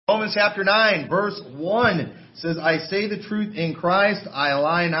Romans chapter 9, verse 1 says, I say the truth in Christ, I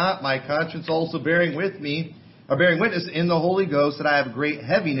lie not, my conscience also bearing witness in the Holy Ghost that I have great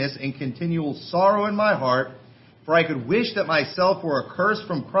heaviness and continual sorrow in my heart, for I could wish that myself were accursed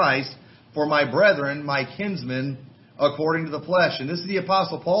from Christ for my brethren, my kinsmen, according to the flesh. And this is the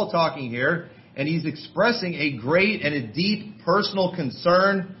Apostle Paul talking here, and he's expressing a great and a deep personal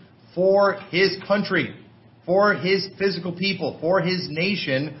concern for his country, for his physical people, for his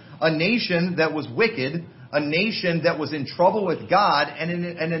nation, a nation that was wicked, a nation that was in trouble with God, and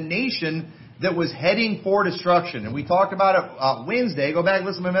a nation that was heading for destruction. And we talked about it Wednesday. Go back and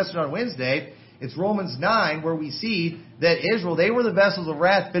listen to my message on Wednesday. It's Romans 9 where we see that Israel, they were the vessels of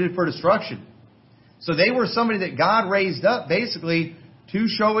wrath fitted for destruction. So they were somebody that God raised up basically to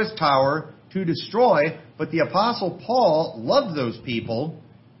show His power, to destroy. But the Apostle Paul loved those people.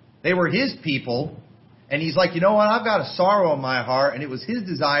 They were his people. And he's like, you know what? I've got a sorrow in my heart. And it was his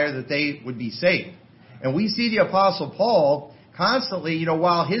desire that they would be saved. And we see the Apostle Paul constantly, you know,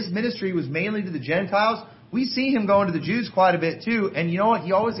 while his ministry was mainly to the Gentiles, we see him going to the Jews quite a bit too. And you know what?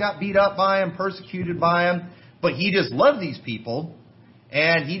 He always got beat up by them, persecuted by them. But he just loved these people.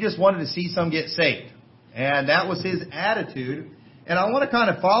 And he just wanted to see some get saved. And that was his attitude. And I want to kind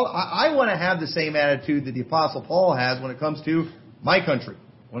of follow, I want to have the same attitude that the Apostle Paul has when it comes to my country.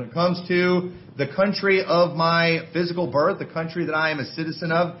 When it comes to the country of my physical birth, the country that I am a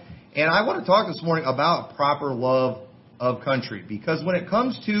citizen of. And I want to talk this morning about proper love of country. Because when it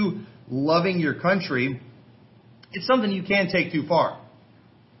comes to loving your country, it's something you can't take too far.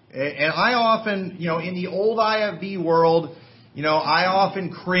 And I often, you know, in the old IFB world, you know, I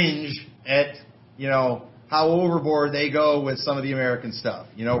often cringe at, you know, how overboard they go with some of the American stuff.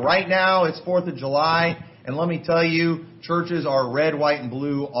 You know, right now it's 4th of July, and let me tell you, churches are red, white, and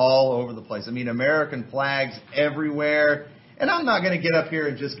blue all over the place. I mean, American flags everywhere. And I'm not going to get up here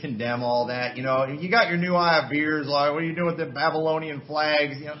and just condemn all that. You know, you got your new IFBers, like, what are you doing with the Babylonian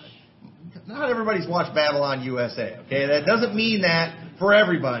flags? You know, not everybody's watched Babylon USA, okay? That doesn't mean that for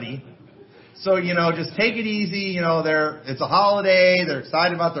everybody. So, you know, just take it easy. You know, it's a holiday. They're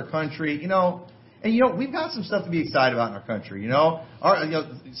excited about their country, you know. And, you know, we've got some stuff to be excited about in our country, you know.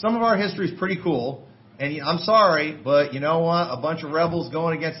 Some of our history is pretty cool. And I'm sorry, but you know what? A bunch of rebels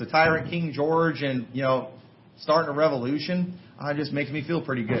going against the tyrant King George and, you know, starting a revolution, it just makes me feel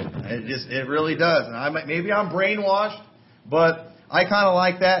pretty good. It really does. And maybe I'm brainwashed, but I kind of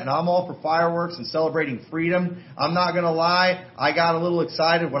like that, and I'm all for fireworks and celebrating freedom. I'm not going to lie, I got a little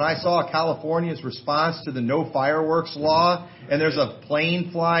excited when I saw California's response to the no fireworks law, and there's a plane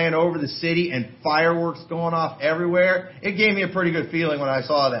flying over the city and fireworks going off everywhere. It gave me a pretty good feeling when I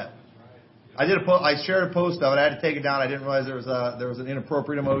saw that. I shared a post of it. I had to take it down. I didn't realize there was an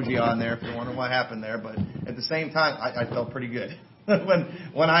inappropriate emoji on there. If you're wondering what happened there, but at the same time, I felt pretty good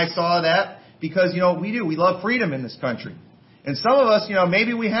when I saw that, because you know we love freedom in this country, and some of us, you know,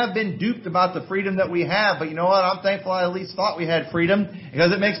 maybe we have been duped about the freedom that we have. But you know what? I'm thankful I at least thought we had freedom,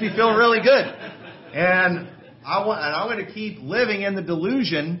 because it makes me feel really good, and I'm going to keep living in the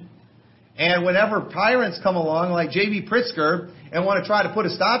delusion. And whenever tyrants come along like J.B. Pritzker and want to try to put a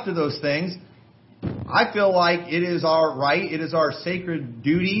stop to those things, I feel like it is our right, it is our sacred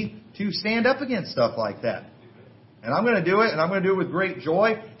duty to stand up against stuff like that. And I'm going to do it, and I'm going to do it with great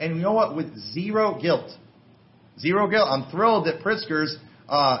joy. And you know what? With zero guilt. Zero guilt. I'm thrilled that Pritzker's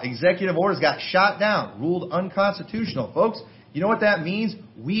executive orders got shot down, ruled unconstitutional. Folks, you know what that means?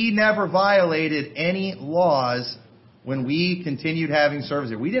 We never violated any laws when we continued having service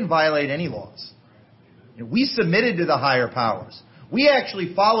here. We didn't violate any laws. We submitted to the higher powers. We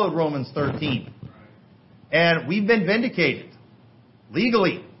actually followed Romans 13. And we've been vindicated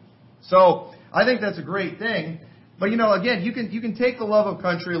legally. So I think that's a great thing. But you know, again, you can take the love of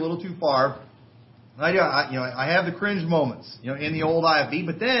country a little too far. I have the cringe moments, you know, in the old IFB,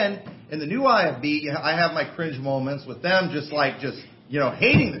 but then in the new IFB, I have my cringe moments with them just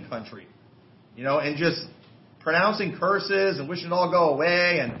hating the country, you know, and just pronouncing curses and wishing it all go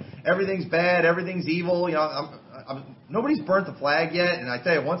away and everything's bad, everything's evil. You know, nobody's burnt the flag yet, and I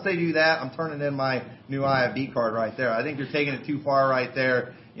tell you, once they do that, I'm turning in my new IFB card right there. I think you're taking it too far right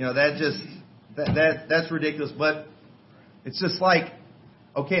there. You know, that's ridiculous. But it's just like,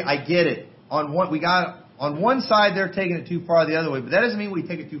 okay, I get it. On one side, they're taking it too far the other way, but that doesn't mean we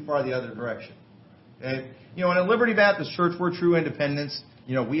take it too far the other direction. Okay? You know, in a Liberty Baptist Church, we're true independents.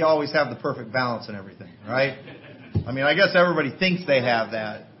 You know, we always have the perfect balance and everything, right? I mean, I guess everybody thinks they have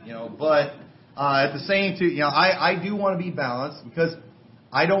that, you know, but at the same time, you know, I do want to be balanced, because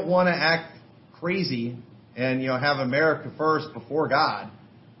I don't want to act crazy and, you know, have America first before God,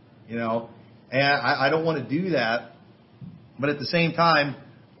 you know, and I don't want to do that. But at the same time,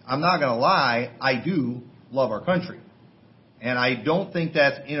 I'm not going to lie, I do love our country. And I don't think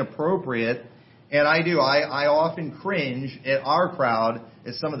that's inappropriate. And I do. I often cringe at our crowd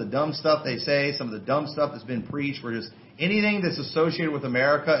at some of the dumb stuff they say, some of the dumb stuff that's been preached, where just anything that's associated with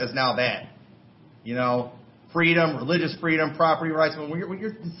America is now bad. You know, freedom, religious freedom, property rights. When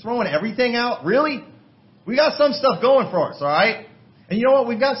you're throwing everything out, really? We got some stuff going for us, all right? And you know what?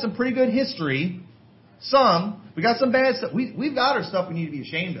 We've got some pretty good history. We got some bad stuff. We've got our stuff we need to be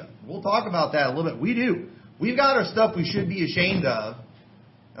ashamed of. We'll talk about that a little bit. We do. We've got our stuff we should be ashamed of.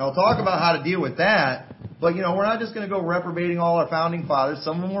 And I'll talk about how to deal with that. But, you know, we're not just going to go reprobating all our founding fathers.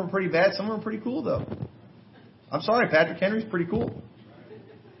 Some of them were pretty bad. Some of them were pretty cool, though. I'm sorry, Patrick Henry's pretty cool.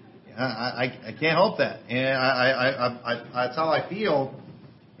 I can't help that. And that's how I feel.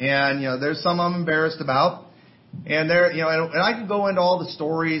 And, you know, there's some I'm embarrassed about. And there, you know, and I can go into all the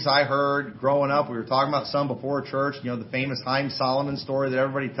stories I heard growing up. We were talking about some before church. You know, the famous Haim Solomon story that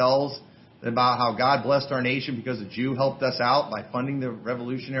everybody tells about how God blessed our nation because a Jew helped us out by funding the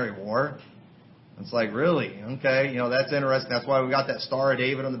Revolutionary War. It's like, really? Okay, you know, that's interesting. That's why we got that Star of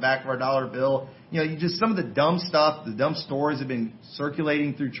David on the back of our dollar bill. You know, some of the dumb stuff, the dumb stories have been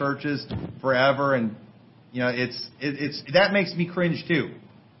circulating through churches forever. And, you know, it's that makes me cringe too.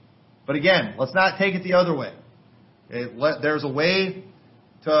 But again, let's not take it the other way. There's a way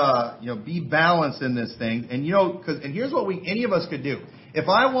to, you know, be balanced in this thing. And, you know, and here's what any of us could do. If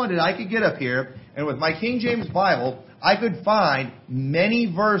I wanted, I could get up here, and with my King James Bible, I could find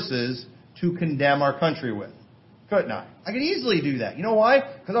many verses to condemn our country with. Couldn't I? I could easily do that. You know why?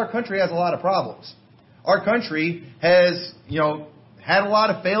 Because our country has a lot of problems. Our country has, you know, had a lot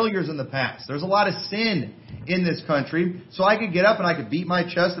of failures in the past. There's a lot of sin in this country. So I could get up and I could beat my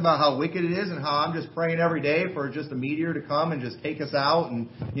chest about how wicked it is and how I'm just praying every day for just a meteor to come and just take us out, and,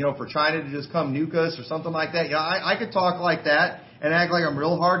 you know, for China to just come nuke us or something like that. Yeah, I could talk like that and act like I'm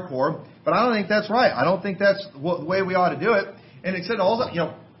real hardcore, but I don't think that's right. I don't think that's the way we ought to do it. And it said also, you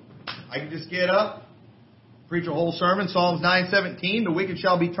know, I can just get up, preach a whole sermon, Psalms 9:17, the wicked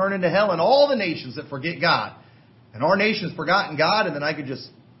shall be turned into hell, and all the nations that forget God. And our nation's forgotten God, and then I could just,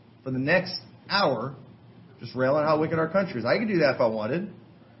 for the next hour, just rail on how wicked our country is. I could do that if I wanted.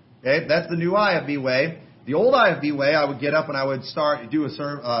 Okay, that's the new IFB way. The old IFB way, I would get up and I would do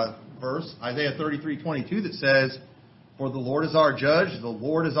a verse, Isaiah 33:22, that says, "For the Lord is our judge, the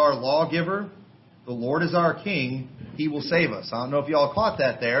Lord is our lawgiver, the Lord is our king, he will save us." I don't know if y'all caught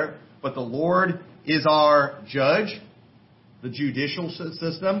that there, but the Lord is our judge, the judicial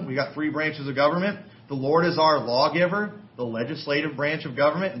system. We got 3 branches of government. The Lord is our lawgiver, the legislative branch of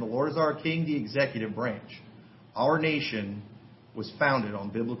government, and the Lord is our king, the executive branch. Our nation was founded on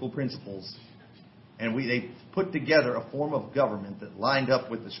biblical principles, and they put together a form of government that lined up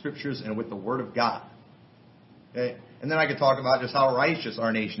with the Scriptures and with the Word of God. Okay? And then I could talk about just how righteous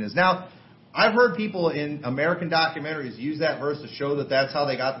our nation is. Now, I've heard people in American documentaries use that verse to show that that's how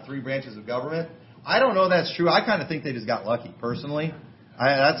they got the 3 branches of government. I don't know that's true. I kind of think they just got lucky, personally.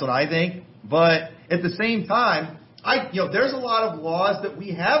 That's what I think. But at the same time, there's a lot of laws that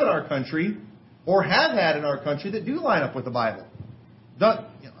we have in our country, or have had in our country, that do line up with the Bible.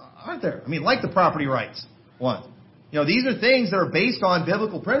 Aren't there? I mean, like the property rights one. You know, these are things that are based on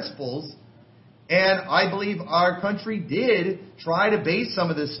biblical principles. And I believe our country did try to base some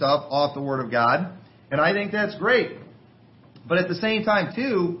of this stuff off the Word of God. And I think that's great. But at the same time,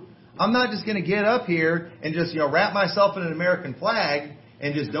 too, I'm not just going to get up here and just, wrap myself in an American flag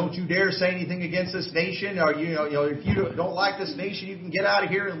and just don't you dare say anything against this nation. Or, if you don't like this nation, you can get out of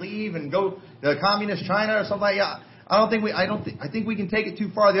here and leave and go to communist China or something like that. I think we can take it too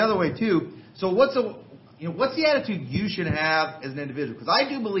far the other way, too. So what's the attitude you should have as an individual? Because I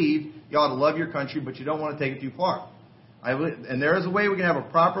do believe you ought to love your country, but you don't want to take it too far. And there is a way we can have a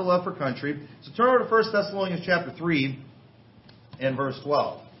proper love for country. So turn over to 1 Thessalonians chapter 3 and verse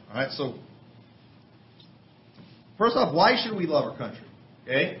 12. All right, so first off, why should we love our country?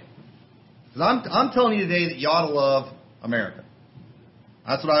 Okay? Because I'm telling you today that you ought to love America.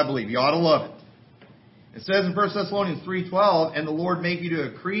 That's what I believe. You ought to love it. It says in 1 Thessalonians 3:12, "And the Lord make you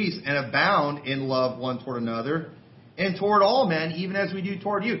to increase and abound in love one toward another, and toward all men, even as we do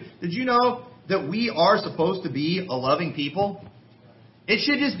toward you." Did you know that we are supposed to be a loving people? It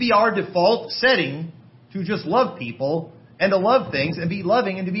should just be our default setting to just love people and to love things and be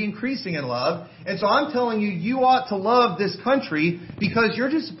loving and to be increasing in love. And so I'm telling you, you ought to love this country because you're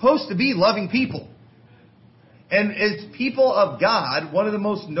just supposed to be loving people. And as people of God, one of the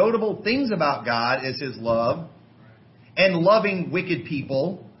most notable things about God is His love, and loving wicked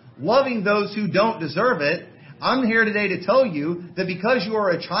people, loving those who don't deserve it. I'm here today to tell you that because you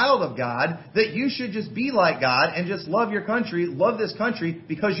are a child of God, that you should just be like God and just love your country, love this country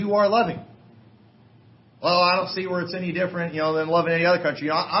because you are loving. Well, I don't see where it's any different, than loving any other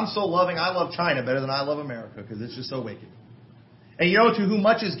country. I'm so loving, I love China better than I love America because it's just so wicked. And to whom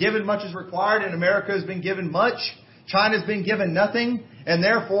much is given, much is required, and America has been given much. China's been given nothing, and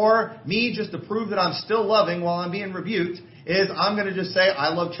therefore, me just to prove that I'm still loving while I'm being rebuked is I'm going to just say I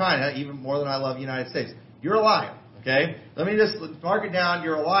love China even more than I love the United States. You're a liar, okay? Let me just mark it down.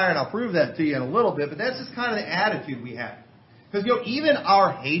 You're a liar, and I'll prove that to you in a little bit, but that's just kind of the attitude we have. Because, even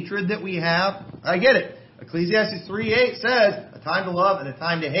our hatred that we have, I get it. Ecclesiastes 3:8 says a time to love and a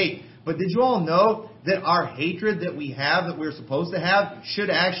time to hate. But did you all know that our hatred that we have, that we're supposed to have, should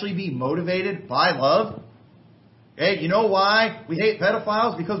actually be motivated by love? Okay, you know why we hate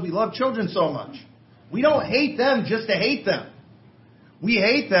pedophiles? Because we love children so much. We don't hate them just to hate them. We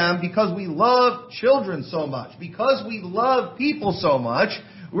hate them because we love children so much. Because we love people so much,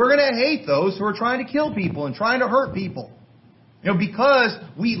 we're going to hate those who are trying to kill people and trying to hurt people. Because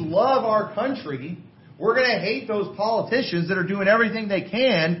we love our country, we're going to hate those politicians that are doing everything they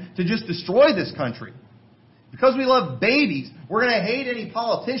can to just destroy this country. Because we love babies, we're going to hate any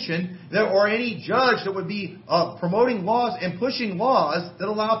politician or any judge that would be promoting laws and pushing laws that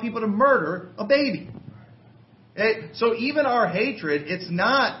allow people to murder a baby. Okay? So even our hatred, it's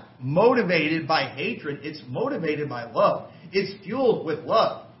not motivated by hatred, it's motivated by love. It's fueled with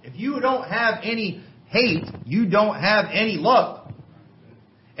love. If you don't have any hate, you don't have any love.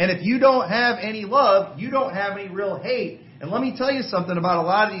 And if you don't have any love, you don't have any real hate. And let me tell you something about a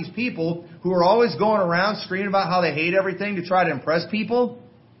lot of these people who are always going around screaming about how they hate everything to try to impress people.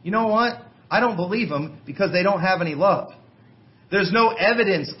 You know what? I don't believe them because they don't have any love. There's no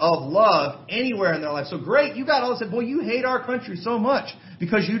evidence of love anywhere in their life. So great, you got all this. Boy, you hate our country so much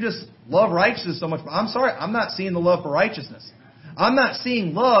because you just love righteousness so much. But I'm sorry, I'm not seeing the love for righteousness. I'm not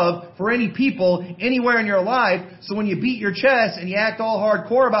seeing love for any people anywhere in your life. So when you beat your chest and you act all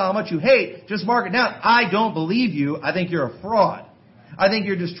hardcore about how much you hate, just mark it down. I don't believe you. I think you're a fraud. I think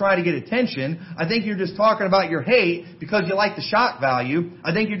you're just trying to get attention. I think you're just talking about your hate because you like the shock value.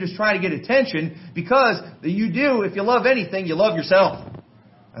 I think you're just trying to get attention because you do, if you love anything, you love yourself.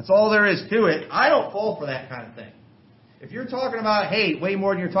 That's all there is to it. I don't fall for that kind of thing. If you're talking about hate way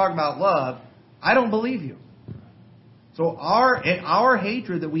more than you're talking about love, I don't believe you. So our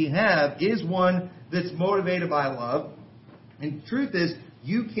hatred that we have is one that's motivated by love. And the truth is,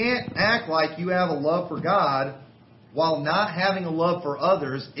 you can't act like you have a love for God while not having a love for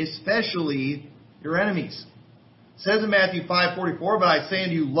others, especially your enemies. It says in Matthew 5:44, "But I say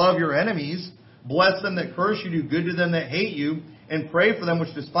unto you, love your enemies, bless them that curse you, do good to them that hate you, and pray for them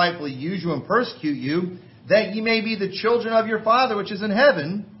which despitefully use you and persecute you, that ye may be the children of your Father which is in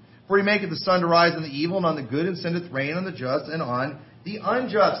heaven. For he maketh the sun to rise on the evil and on the good, and sendeth rain on the just and on the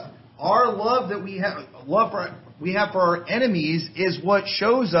unjust." Our love that we have for our enemies is what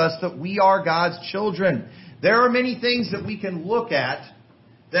shows us that we are God's children. There are many things that we can look at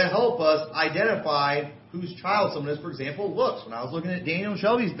that help us identify whose child someone is. For example, looks. When I was looking at Daniel and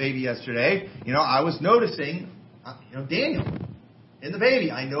Shelby's baby yesterday, I was noticing, Daniel in the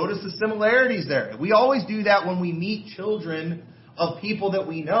baby. I noticed the similarities there. We always do that when we meet children of people that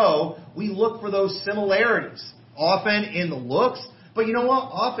we know. We look for those similarities, often in the looks, but you know what?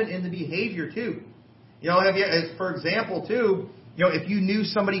 Often in the behavior too. For example, too, if you knew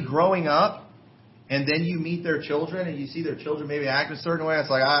somebody growing up and then you meet their children and you see their children maybe act a certain way, it's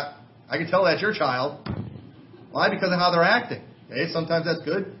like, I can tell that's your child. Why? Because of how they're acting. Okay? Sometimes that's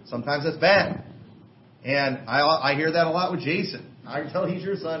good, sometimes that's bad. And I hear that a lot with Jason. I can tell he's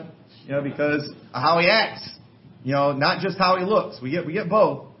your son, because of how he acts. Not just how he looks. We get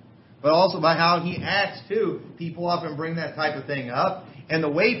both. But also by how he acts too. People often bring that type of thing up. And the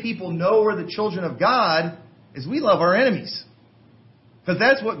way people know we're the children of God is we love our enemies. Because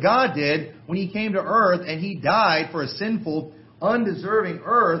that's what God did when He came to earth and He died for a sinful, undeserving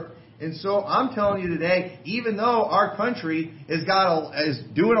earth. And so I'm telling you today, even though our country is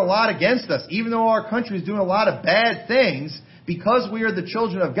doing a lot against us, even though our country is doing a lot of bad things, because we are the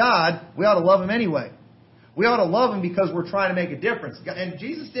children of God, we ought to love Him anyway. We ought to love Him because we're trying to make a difference. And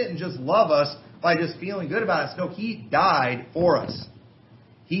Jesus didn't just love us by just feeling good about us. No, He died for us.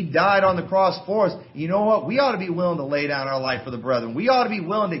 He died on the cross for us. You know what? We ought to be willing to lay down our life for the brethren. We ought to be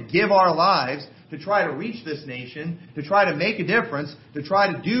willing to give our lives to try to reach this nation, to try to make a difference, to try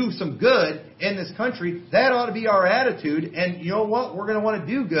to do some good in this country. That ought to be our attitude. And you know what? We're going to want to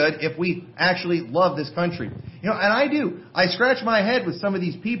do good if we actually love this country. And I do. I scratch my head with some of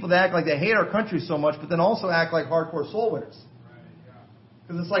these people that act like they hate our country so much, but then also act like hardcore soul winners.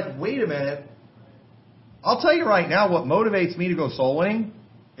 Because it's like, wait a minute. I'll tell you right now, what motivates me to go soul winning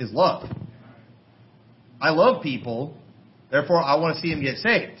is love. I love people, therefore I want to see them get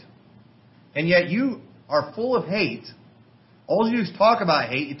saved. And yet you are full of hate. All you do is talk about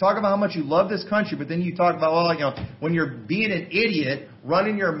hate. You talk about how much you love this country, but then you talk about, well, when you're being an idiot,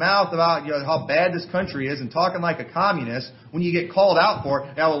 running your mouth about how bad this country is and talking like a communist, when you get called out for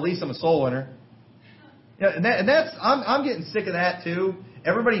it, well, at least I'm a soul winner. I'm getting sick of that too.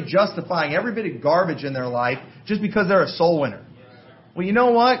 Everybody justifying every bit of garbage in their life just because they're a soul winner. Well, you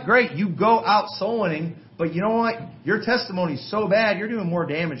know what? Great. You go out soul winning, but you know what? Your testimony's so bad, you're doing more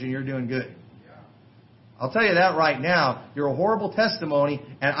damage than you're doing good. I'll tell you that right now. You're a horrible testimony,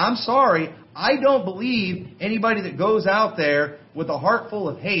 and I'm sorry, I don't believe anybody that goes out there with a heart full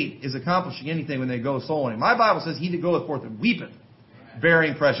of hate is accomplishing anything when they go soul winning. My Bible says, he that goeth forth and weepeth,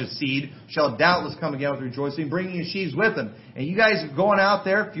 bearing precious seed, shall doubtless come again with rejoicing, bringing his sheaves with him. And you guys are going out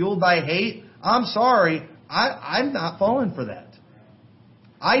there fueled by hate. I'm sorry, I'm not falling for that.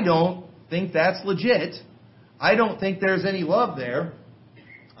 I don't think that's legit. I don't think there's any love there.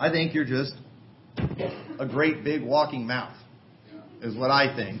 I think you're just a great big walking mouth, is what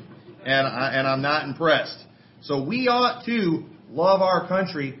I think. And I'm not impressed. So we ought to love our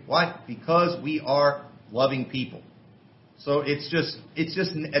country. Why? Because we are loving people. So it's just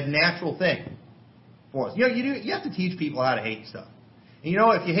a natural thing for us. You have to teach people how to hate stuff. And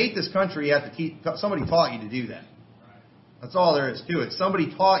if you hate this country, you have to somebody taught you to do that. That's all there is to it.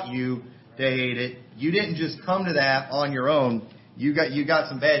 Somebody taught you to hate it. You didn't just come to that on your own. You got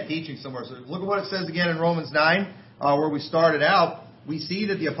some bad teaching somewhere. So look at what it says again in Romans 9, where we started out. We see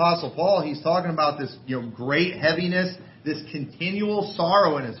that the Apostle Paul, he's talking about this great heaviness, this continual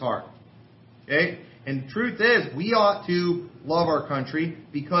sorrow in his heart. Okay? And the truth is, we ought to love our country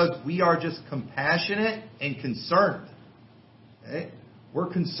because we are just compassionate and concerned. Okay?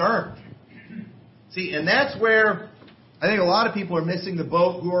 We're concerned. See, and that's where I think a lot of people are missing the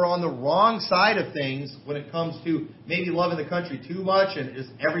boat who are on the wrong side of things when it comes to maybe loving the country too much and is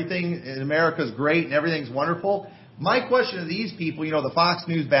everything in America is great and everything's wonderful. My question to these people, the Fox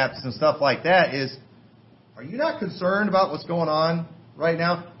News Baptists and stuff like that is, are you not concerned about what's going on right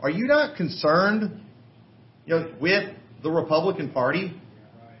now? Are you not concerned with the Republican Party?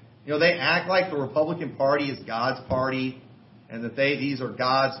 They act like the Republican Party is God's party and that these are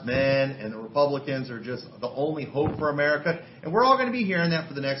God's men and the Republicans are just the only hope for America. And we're all going to be hearing that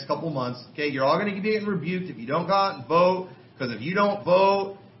for the next couple months. Okay, you're all going to be getting rebuked if you don't go out and vote, because if you don't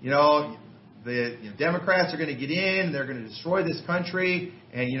vote, the Democrats are going to get in and they're going to destroy this country.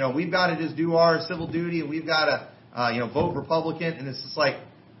 And we've got to just do our civil duty and we've got to vote Republican. And it's just like,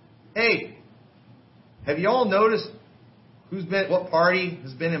 hey, have you all noticed what party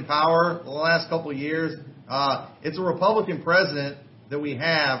has been in power the last couple of years? It's a Republican president that we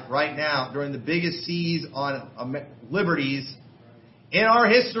have right now during the biggest seize on liberties in our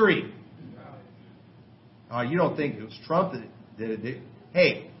history. You don't think it was Trump that did it?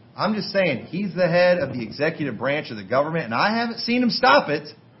 Hey, I'm just saying, he's the head of the executive branch of the government, and I haven't seen him stop it.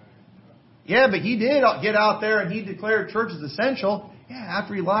 Yeah, but he did get out there and he declared church as essential. Yeah,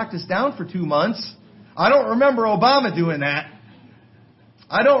 after he locked us down for 2 months. I don't remember Obama doing that.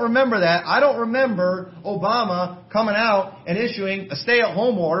 I don't remember that. I don't remember Obama coming out and issuing a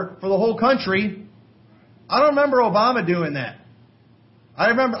stay-at-home order for the whole country. I don't remember Obama doing that.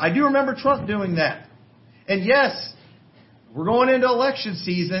 I do remember Trump doing that. And yes, we're going into election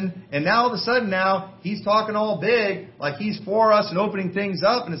season, and now all of a sudden he's talking all big, like he's for us and opening things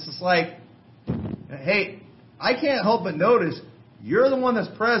up, and it's just like, hey, I can't help but notice you're the one that's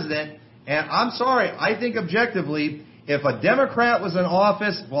president, and I'm sorry, I think objectively, if a Democrat was in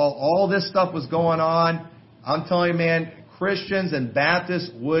office while all this stuff was going on, I'm telling you, man, Christians and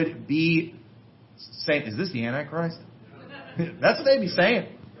Baptists would be saying, is this the Antichrist? That's what they'd be saying.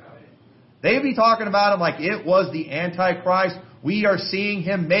 They'd be talking about him like it was the Antichrist. We are seeing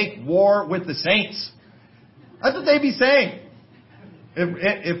him make war with the saints. That's what they'd be saying.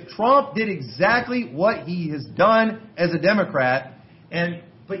 If Trump did exactly what he has done as a Democrat,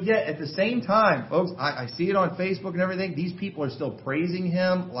 but yet, at the same time, folks, I see it on Facebook and everything. These people are still praising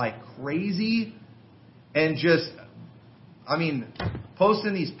him like crazy. And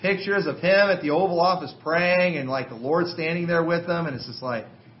posting these pictures of him at the Oval Office praying and like the Lord standing there with them. And it's just like,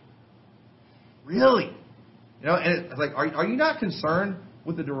 really? And it's like, are you not concerned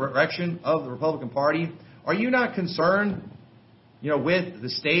with the direction of the Republican Party? Are you not concerned, with the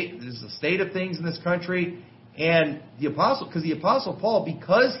state of things in this country? And the Apostle Paul,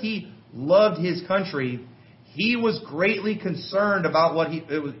 because he loved his country, he was greatly concerned about what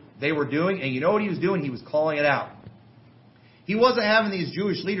they were doing. And you know what he was doing? He was calling it out. He wasn't having these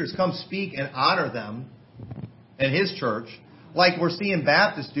Jewish leaders come speak and honor them. and his church, like we're seeing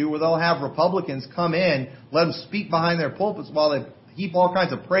Baptists do, where they'll have Republicans come in, let them speak behind their pulpits while they heap all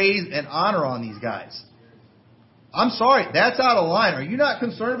kinds of praise and honor on these guys. I'm sorry, that's out of line. Are you not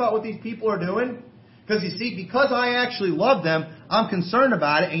concerned about what these people are doing? Because you see, because I actually love them, I'm concerned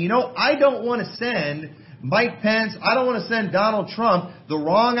about it. And you know, I don't want to send Mike Pence, I don't want to send Donald Trump the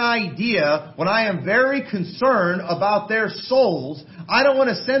wrong idea when I am very concerned about their souls. I don't want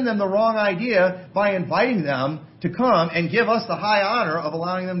to send them the wrong idea by inviting them to come and give us the high honor of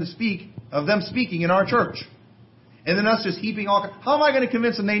allowing them to speak, of them speaking in our church. And then us just heaping all... How am I going to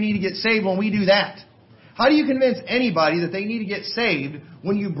convince them they need to get saved when we do that? How do you convince anybody that they need to get saved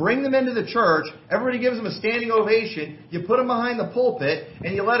when you bring them into the church, everybody gives them a standing ovation, you put them behind the pulpit,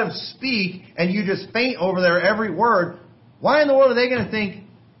 and you let them speak, and you just faint over their every word? Why in the world are they going to think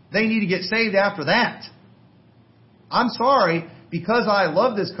they need to get saved after that? I'm sorry, because I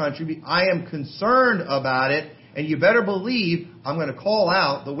love this country, I am concerned about it, and you better believe I'm going to call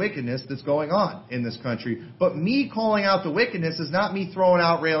out the wickedness that's going on in this country. But me calling out the wickedness is not me throwing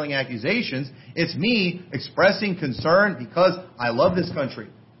out railing accusations. It's me expressing concern because I love this country.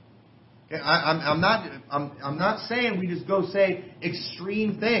 Okay? I'm not saying we just go say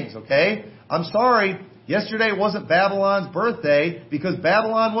extreme things, okay? I'm sorry. Yesterday wasn't Babylon's birthday because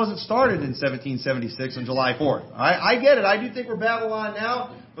Babylon wasn't started in 1776 on July 4th. All right? I get it. I do think we're Babylon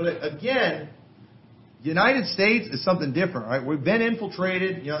now. But again... The United States is something different, right? We've been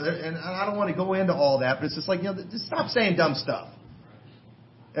infiltrated, and I don't want to go into all that, but it's just like, just stop saying dumb stuff.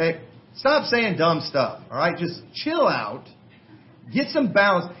 Okay? Stop saying dumb stuff, all right? Just chill out. Get some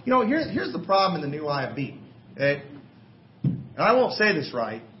balance. Here's the problem in the new IFB. Okay? And I won't say this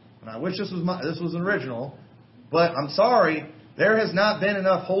right, and I wish this was an original, but I'm sorry, there has not been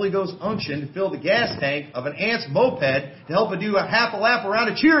enough Holy Ghost unction to fill the gas tank of an Ant's moped to help it do a half a lap around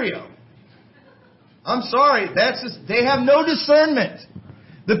a Cheerio. I'm sorry, they have no discernment.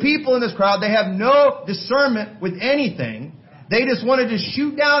 The people in this crowd, they have no discernment with anything. They just wanted to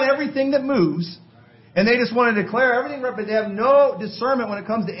shoot down everything that moves. And they just want to declare everything, but they have no discernment when it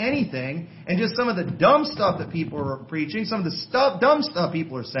comes to anything. And just some of the dumb stuff that people are preaching, some of the dumb stuff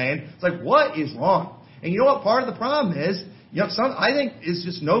people are saying. It's like, what is wrong? And you know what part of the problem is? I think it's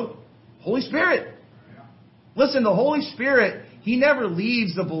just no Holy Spirit. Listen, the Holy Spirit... He never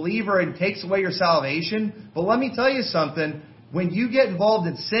leaves the believer and takes away your salvation. But let me tell you something. When you get involved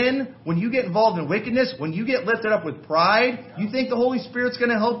in sin, when you get involved in wickedness, when you get lifted up with pride, you think the Holy Spirit's going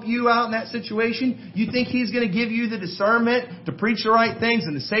to help you out in that situation? You think He's going to give you the discernment to preach the right things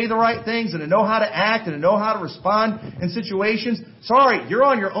and to say the right things and to know how to act and to know how to respond in situations? Sorry, you're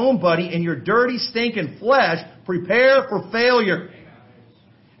on your own, buddy, and your dirty, stinking flesh. Prepare for failure.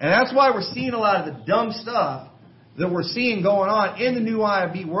 And that's why we're seeing a lot of the dumb stuff that we're seeing going on in the new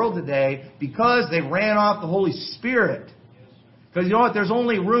IFB world today because they ran off the Holy Spirit. Because you know what? There's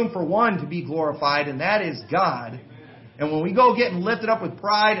only room for one to be glorified, and that is God. And when we go getting lifted up with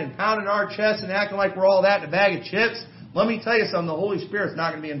pride and pounding our chests and acting like we're all that in a bag of chips, let me tell you something. The Holy Spirit's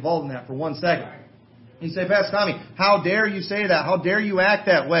not going to be involved in that for 1 second. You say, Pastor Tommy, how dare you say that? How dare you act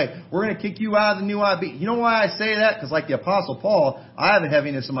that way? We're going to kick you out of the new IFB. You know why I say that? Because like the Apostle Paul, I have a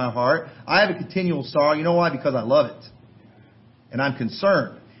heaviness in my heart. I have a continual sorrow. You know why? Because I love it. And I'm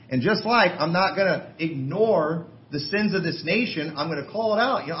concerned. And just like I'm not going to ignore the sins of this nation, I'm going to call it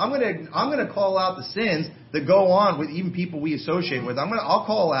out. I'm going to call out the sins that go on with even people we associate with. I'll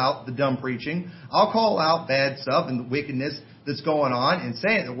call out the dumb preaching. I'll call out bad stuff and the wickedness that's going on and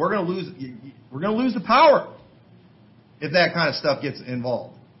saying that we're going to lose the power if that kind of stuff gets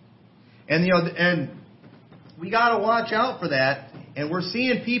involved. And and we got to watch out for that. And we're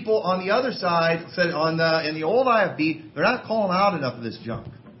seeing people on the other side, in the old IFB, they're not calling out enough of this junk.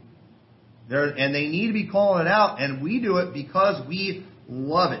 And they need to be calling it out, and we do it because we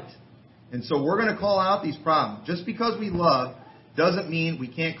love it. And so we're going to call out these problems. Just because we love doesn't mean we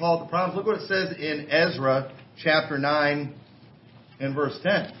can't call out the problems. Look what it says in Ezra chapter 9 and verse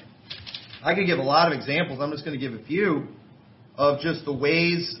 10. I could give a lot of examples. I'm just going to give a few of just the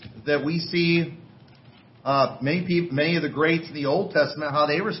ways that we see many of the greats in the Old Testament, how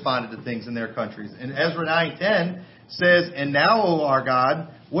they responded to things in their countries. In Ezra 9:10 says, "And now, O our God,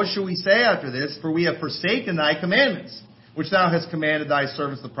 what shall we say after this? For we have forsaken thy commandments, which thou hast commanded thy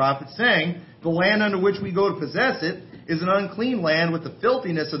servants the prophets, saying, the land unto which we go to possess it is an unclean land with the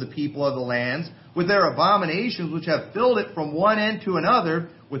filthiness of the people of the lands, with their abominations which have filled it from one end to another,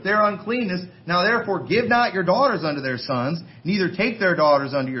 with their uncleanness. Now therefore give not your daughters unto their sons, neither take their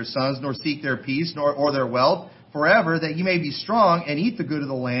daughters unto your sons, nor seek their peace, or their wealth forever, that ye may be strong and eat the good of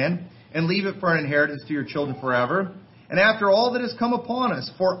the land, and leave it for an inheritance to your children forever. And after all that has come upon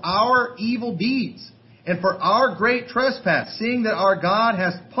us, for our evil deeds, And for our great trespass, seeing that our God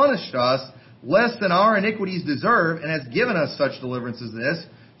has punished us less than our iniquities deserve, and has given us such deliverance as this,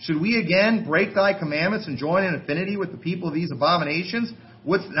 should we again break thy commandments and join in affinity with the people of these abominations?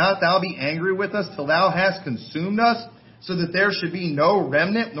 Wouldst not thou be angry with us till thou hast consumed us, so that there should be no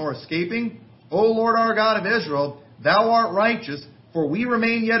remnant nor escaping? O Lord our God of Israel, thou art righteous, for we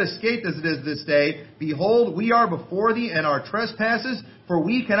remain yet escaped as it is this day. Behold, we are before thee and our trespasses, for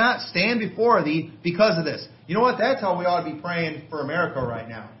we cannot stand before thee because of this. You know what? That's how we ought to be praying for America right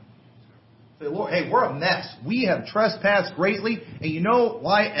now. Say, Lord, hey, we're a mess. We have trespassed greatly. And you know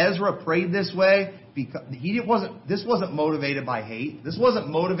why Ezra prayed this way? Because this wasn't motivated by hate. This wasn't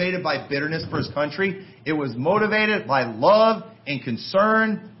motivated by bitterness for his country. It was motivated by love and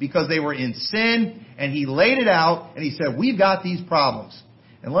concern because they were in sin. And he laid it out and he said, we've got these problems.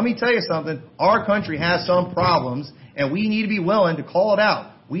 And let me tell you something. Our country has some problems and we need to be willing to call it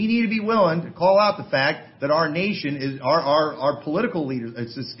out. We need to be willing to call out the fact that our nation is, our political leaders,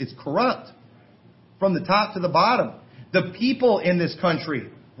 it's corrupt. From the top to the bottom. The people in this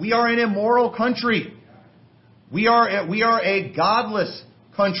country. We are an immoral country. We are a godless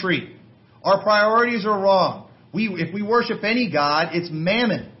country. Our priorities are wrong. If we worship any god, it's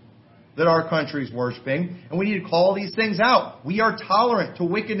mammon that our country is worshiping. And we need to call these things out. We are tolerant to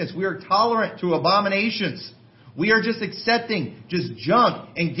wickedness. We are tolerant to abominations. We are just accepting just junk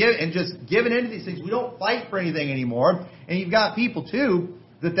and just giving into these things. We don't fight for anything anymore. And you've got people too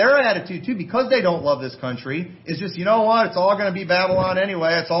that their attitude, too, because they don't love this country, is just, you know what, it's all going to be Babylon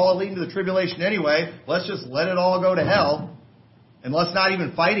anyway. It's all leading to the tribulation anyway. Let's just let it all go to hell. And let's not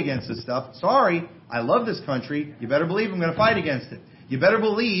even fight against this stuff. Sorry, I love this country. You better believe I'm going to fight against it. You better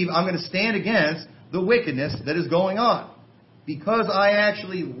believe I'm going to stand against the wickedness that is going on. Because I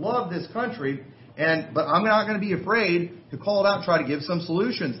actually love this country, but I'm not going to be afraid to call it out and try to give some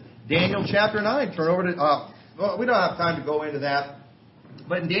solutions. Daniel chapter 9, turn over to, we don't have time to go into that.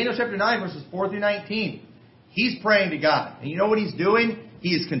 But in Daniel chapter 9, verses 4 through 19, he's praying to God. And you know what he's doing? He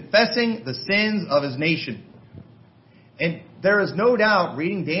is confessing the sins of his nation. And there is no doubt,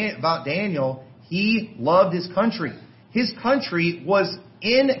 reading about Daniel, he loved his country. His country was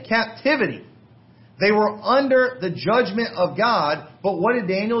in captivity. They were under the judgment of God. But what did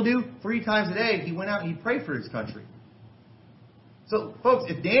Daniel do? 3 times a day, he went out and he prayed for his country. So, folks,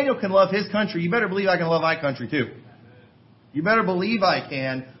 if Daniel can love his country, you better believe I can love my country too. You better believe I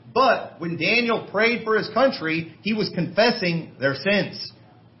can. But when Daniel prayed for his country, he was confessing their sins.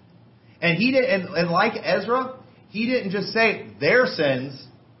 And he did, and like Ezra, he didn't just say their sins.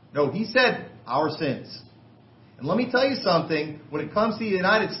 No, he said our sins. And let me tell you something. When it comes to the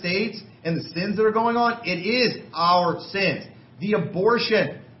United States and the sins that are going on, it is our sins. The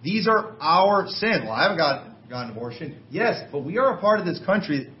abortion, these are our sins. Well, I haven't got an abortion. Yes, but we are a part of this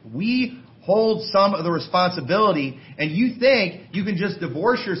country. We hold some of the responsibility, and you think you can just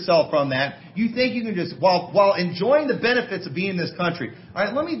divorce yourself from that. You think you can just, while enjoying the benefits of being in this country. All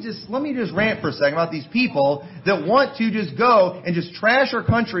right, let me just rant for a second about these people that want to just go and just trash our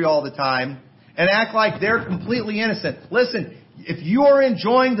country all the time and act like they're completely innocent. Listen, if you are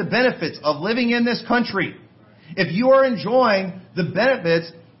enjoying the benefits of living in this country, if you are enjoying the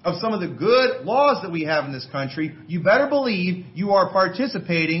benefits of some of the good laws that we have in this country, you better believe you are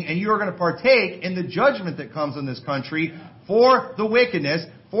participating and you are going to partake in the judgment that comes in this country for the wickedness,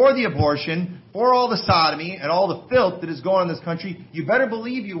 for the abortion, for all the sodomy and all the filth that is going on in this country. You better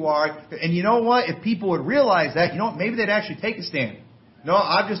believe you are. And you know what? If people would realize that, maybe they'd actually take a stand. No,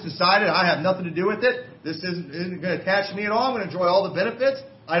 I've just decided I have nothing to do with it. This isn't going to attach to me at all. I'm going to enjoy all the benefits.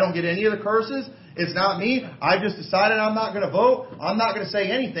 I don't get any of the curses. It's not me. I've just decided I'm not going to vote. I'm not going to say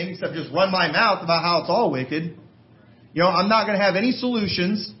anything except just run my mouth about how it's all wicked. I'm not going to have any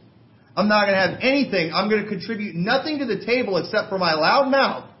solutions. I'm not going to have anything. I'm going to contribute nothing to the table except for my loud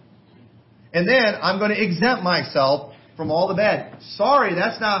mouth. And then I'm going to exempt myself from all the bad. Sorry,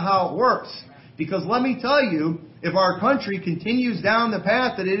 that's not how it works. Because let me tell you, if our country continues down the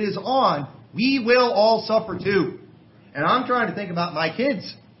path that it is on, we will all suffer too. And I'm trying to think about my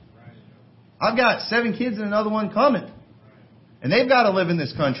kids. I've got 7 kids and another one coming. And they've got to live in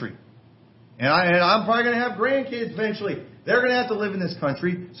this country. And I'm probably going to have grandkids eventually. They're going to have to live in this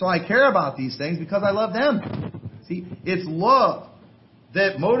country. So I care about these things because I love them. See, it's love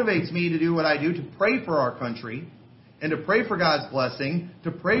that motivates me to do what I do, to pray for our country and to pray for God's blessing,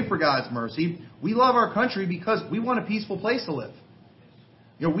 to pray for God's mercy. We love our country because we want a peaceful place to live.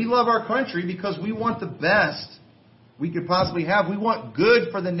 We love our country because we want the best we could possibly have. We want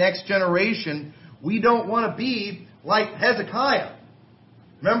good for the next generation. We don't want to be like Hezekiah.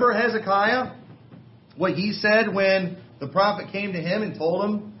 Remember Hezekiah? What he said when the prophet came to him and told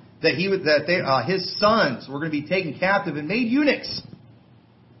him that his sons were going to be taken captive and made eunuchs.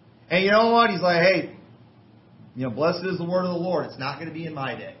 And you know what? He's like, hey, blessed is the word of the Lord. It's not going to be in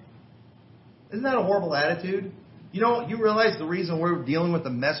my day. Isn't that a horrible attitude? You realize the reason we're dealing with the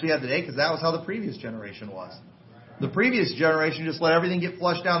mess we have today? Because that was how the previous generation was. The previous generation just let everything get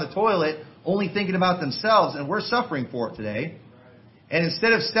flushed down the toilet, only thinking about themselves, and we're suffering for it today. And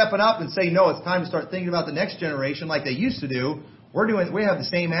instead of stepping up and saying, no, it's time to start thinking about the next generation like they used to do, we have the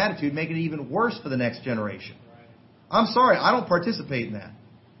same attitude, making it even worse for the next generation. I'm sorry, I don't participate in that.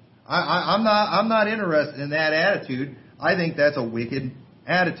 I'm not interested in that attitude. I think that's a wicked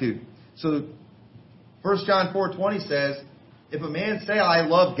attitude. So 1 John 4:20 says, if a man say, I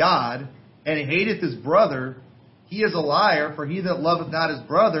love God, and hateth his brother, he is a liar, for he that loveth not his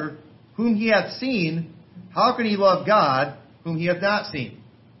brother, whom he hath seen, how can he love God, whom he hath not seen?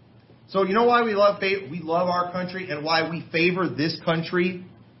 So you know why we love our country and why we favor this country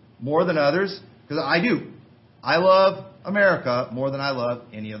more than others? Because I do. I love America more than I love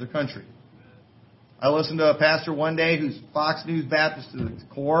any other country. I listened to a pastor one day who's Fox News Baptist to the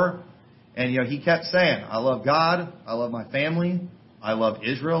core, and he kept saying, I love God, I love my family, I love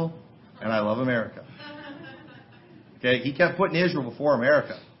Israel, and I love America. Okay, he kept putting Israel before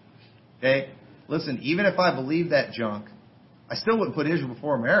America. Okay, listen, even if I believe that junk, I still wouldn't put Israel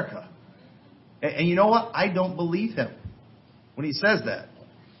before America. And you know what? I don't believe him when he says that.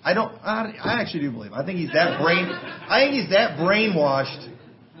 I actually do believe him. I think he's that brainwashed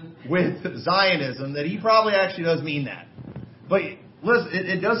with Zionism that he probably actually does mean that. But listen,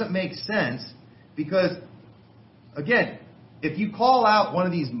 it doesn't make sense because, again, if you call out one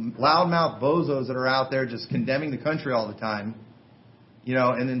of these loudmouth bozos that are out there just condemning the country all the time,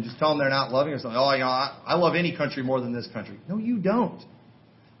 and then just tell them they're not loving or something. Oh, I love any country more than this country. No, you don't.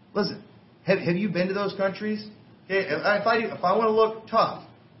 Listen, have you been to those countries? Okay, if I want to look tough,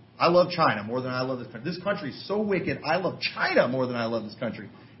 I love China more than I love this country. This country is so wicked, I love China more than I love this country.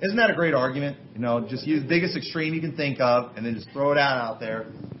 Isn't that a great argument? Just use the biggest extreme you can think of and then just throw it out there.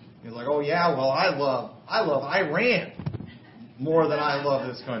 You're like, oh yeah, well I love Iran more than I love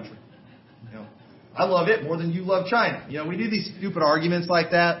this country. I love it more than you love China. We do these stupid arguments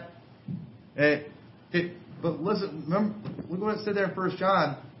like that. But listen, remember, look what it said there in 1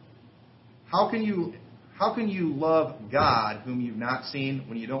 John. How can you love God whom you've not seen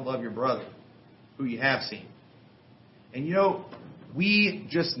when you don't love your brother who you have seen? And we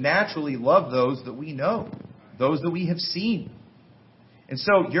just naturally love those that we know, those that we have seen. And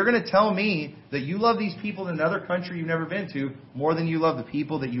so you're going to tell me that you love these people in another country you've never been to more than you love the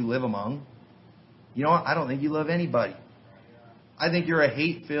people that you live among? You know what? I don't think you love anybody. I think you're a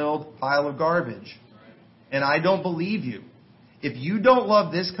hate-filled pile of garbage. And I don't believe you. If you don't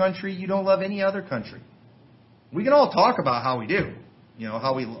love this country, you don't love any other country. We can all talk about how we do.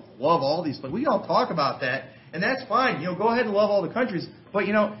 How we love all these places. We can all talk about that. And that's fine. Go ahead and love all the countries. But,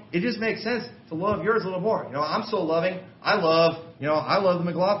 it just makes sense to love yours a little more. I'm so loving. I love the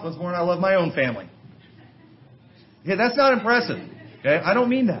McLaughlins more than I love my own family. Okay, that's not impressive. Okay, I don't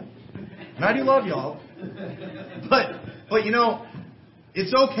mean that. And I do love y'all. But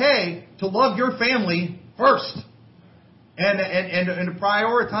it's okay to love your family first. And to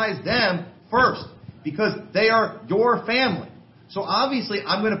prioritize them first. Because they are your family. So obviously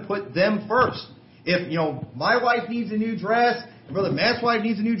I'm going to put them first. If, my wife needs a new dress, and Brother Matt's wife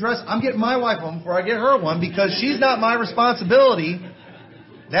needs a new dress, I'm getting my wife one before I get her one because she's not my responsibility.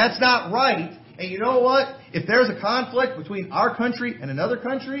 That's not right. And you know what? If there's a conflict between our country and another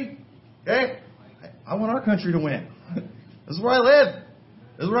country, okay, I want our country to win. This is where I live.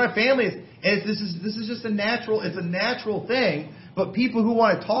 This is where my family is. And this is just a natural thing. But people who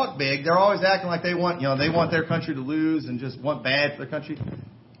want to talk big, they're always acting like they want their country to lose and just want bad for their country.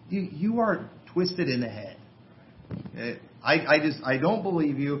 You are twisted in the head. I don't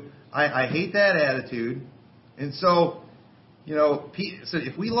believe you. I hate that attitude. And so, so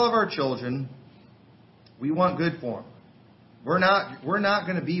if we love our children, we want good for them. We're not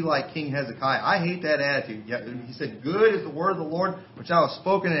going to be like King Hezekiah. I hate that attitude. He said, good is the word of the Lord, which I was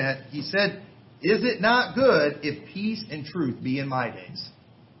spoken in. He said, is it not good if peace and truth be in my days?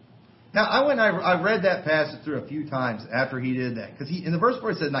 Now, I read that passage through a few times after he did that. Because in the verse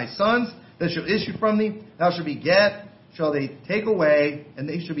 4 it says, thy sons that shall issue from thee, thou shalt beget, shall they take away, and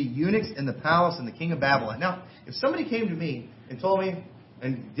they shall be eunuchs in the palace and the king of Babylon. Now, if somebody came to me and told me,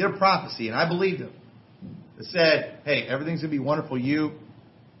 and did a prophecy, and I believed him, that said, hey, everything's going to be wonderful for you,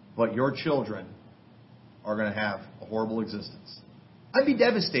 but your children are going to have a horrible existence, I'd be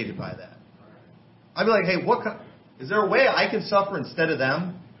devastated by that. I'd be like, hey, is there a way I can suffer instead of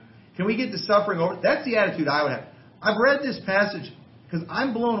them? Can we get the suffering over? That's the attitude I would have. I've read this passage Because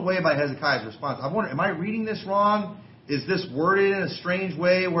I'm blown away by Hezekiah's response. I wonder, am I reading this wrong? Is this worded in a strange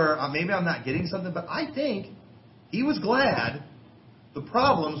way where maybe I'm not getting something? But I think he was glad the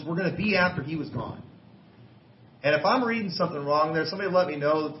problems were going to be after he was gone. And if I'm reading something wrong there, somebody let me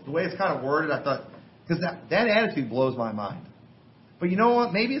know. The way it's kind of worded, I thought, because that attitude blows my mind. But you know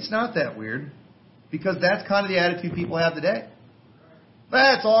what? Maybe it's not that weird, because that's kind of the attitude people have today.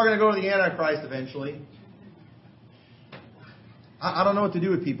 That's all going to go to the Antichrist eventually. I don't know what to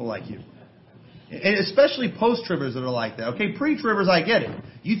do with people like you. And especially post-tribbers that are like that. Okay, pre-tribbers, I get it.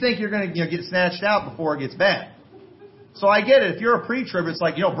 You think you're going to get snatched out before it gets bad. So I get it. If you're a pre-trib, it's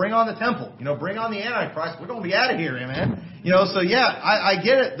like, bring on the temple. Bring on the Antichrist. We're going to be out of here, man. So yeah, I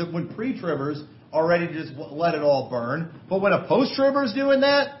get it that when pre-tribbers are ready to just let it all burn. But when a post-tribber is doing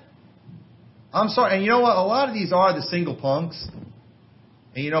that, I'm sorry. And you know what? A lot of these are the single punks.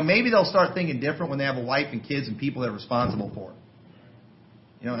 And maybe they'll start thinking different when they have a wife and kids and people that are responsible for it.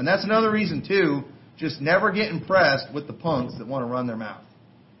 And that's another reason, too, just never get impressed with the punks that want to run their mouth.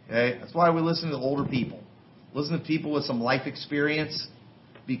 Okay? That's why we listen to older people. Listen to people with some life experience,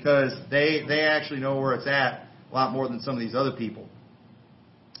 because they actually know where it's at a lot more than some of these other people.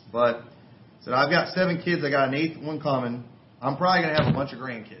 But, so I've got 7 kids. I got an 8th one coming. I'm probably going to have a bunch of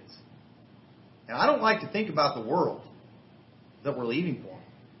grandkids. And I don't like to think about the world that we're leaving for them.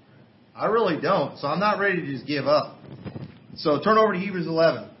 I really don't. So I'm not ready to just give up. So turn over to Hebrews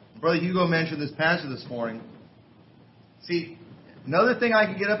 11. Brother Hugo mentioned this passage this morning. See, another thing I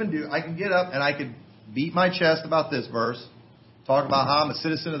can get up and do, I can get up and I could beat my chest about this verse, talk about how I'm a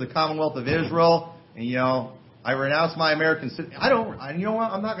citizen of the Commonwealth of Israel, and I renounce my American citizenship. You know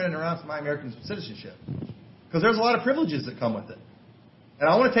what? I'm not going to renounce my American citizenship, because there's a lot of privileges that come with it, and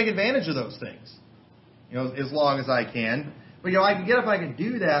I want to take advantage of those things, as long as I can. But I can get up and I can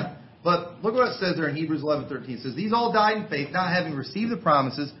do that. But look what it says there in Hebrews 11:13. It says, "These all died in faith, not having received the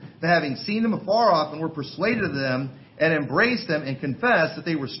promises, but having seen them afar off, and were persuaded of them, and embraced them, and confessed that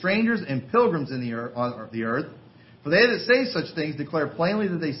they were strangers and pilgrims on the earth. For they that say such things declare plainly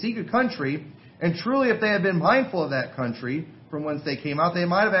that they seek a country, and truly if they had been mindful of that country from whence they came out, they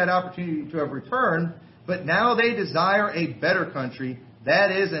might have had opportunity to have returned. But now they desire a better country,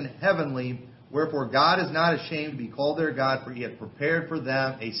 that is an heavenly. Wherefore God is not ashamed to be called their God, for He hath prepared for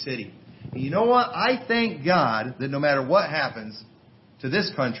them a city." And you know what? I thank God that no matter what happens to this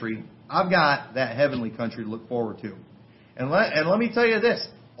country, I've got that heavenly country to look forward to. And let me tell you this.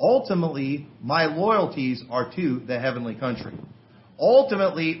 Ultimately, my loyalties are to the heavenly country.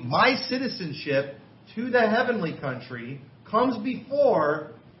 Ultimately, my citizenship to the heavenly country comes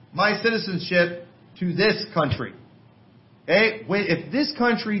before my citizenship to this country. Okay? If this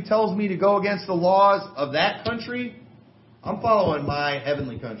country tells me to go against the laws of that country, I'm following my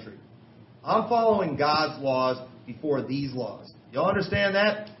heavenly country. I'm following God's laws before these laws. Y'all understand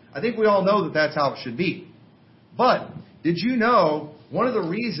that? I think we all know that that's how it should be. But did you know one of the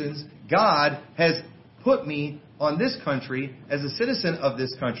reasons God has put me on this country as a citizen of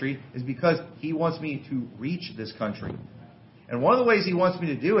this country is because He wants me to reach this country. And one of the ways He wants me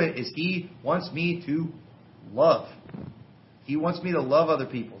to do it is He wants me to love. He wants me to love other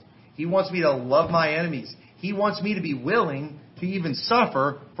people. He wants me to love my enemies. He wants me to be willing to even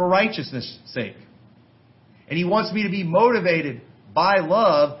suffer for righteousness' sake. And He wants me to be motivated by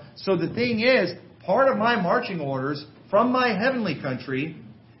love. So the thing is, part of my marching orders from my heavenly country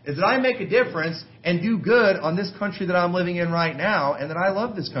is that I make a difference and do good on this country that I'm living in right now, and that I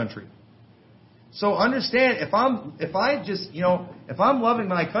love this country. So understand, if I'm loving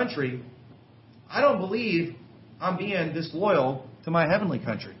my country, I don't believe I'm being disloyal to my heavenly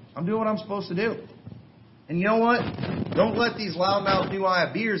country. I'm doing what I'm supposed to do. And you know what? Don't let these loudmouth new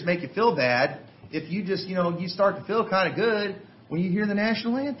eye beers make you feel bad if you just, you start to feel kind of good when you hear the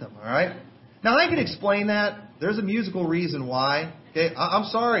national anthem, all right? Now, I can explain that. There's a musical reason why. Okay, I'm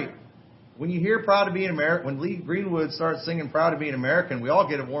sorry. When you hear Proud to Be an American, when Lee Greenwood starts singing Proud to Be an American, we all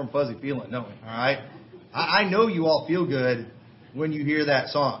get a warm, fuzzy feeling, don't we? All right? I know you all feel good when you hear that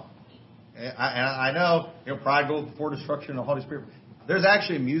song. I know, pride goes before destruction and the Holy Spirit. There's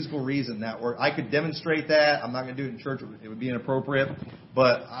actually a musical reason that I could demonstrate that. I'm not going to do it in church. It would be inappropriate.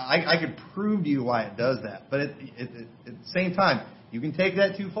 But I could prove to you why it does that. But at the same time, you can take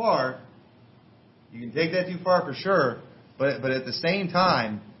that too far. You can take that too far for sure. But at the same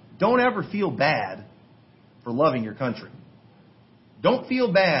time, don't ever feel bad for loving your country. Don't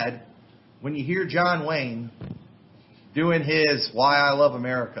feel bad when you hear John Wayne doing his Why I Love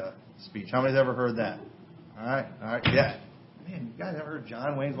America speech. How many's ever heard that? All right, yeah. Man, you guys ever heard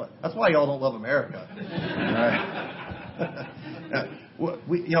John Wayne's? That's why y'all don't love America. All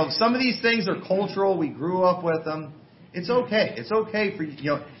right. Some of these things are cultural. We grew up with them. It's okay. It's okay for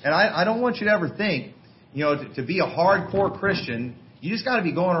you know. And I don't want you to ever think, you know, to be a hardcore Christian, you just got to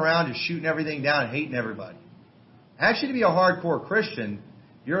be going around just shooting everything down and hating everybody. Actually, to be a hardcore Christian,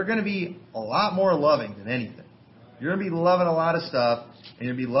 you're going to be a lot more loving than anything. You're going to be loving a lot of stuff, and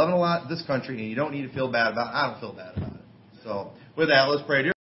you're going to be loving a lot of this country, and you don't need to feel bad about it. I don't feel bad about it. So, with that, let's pray.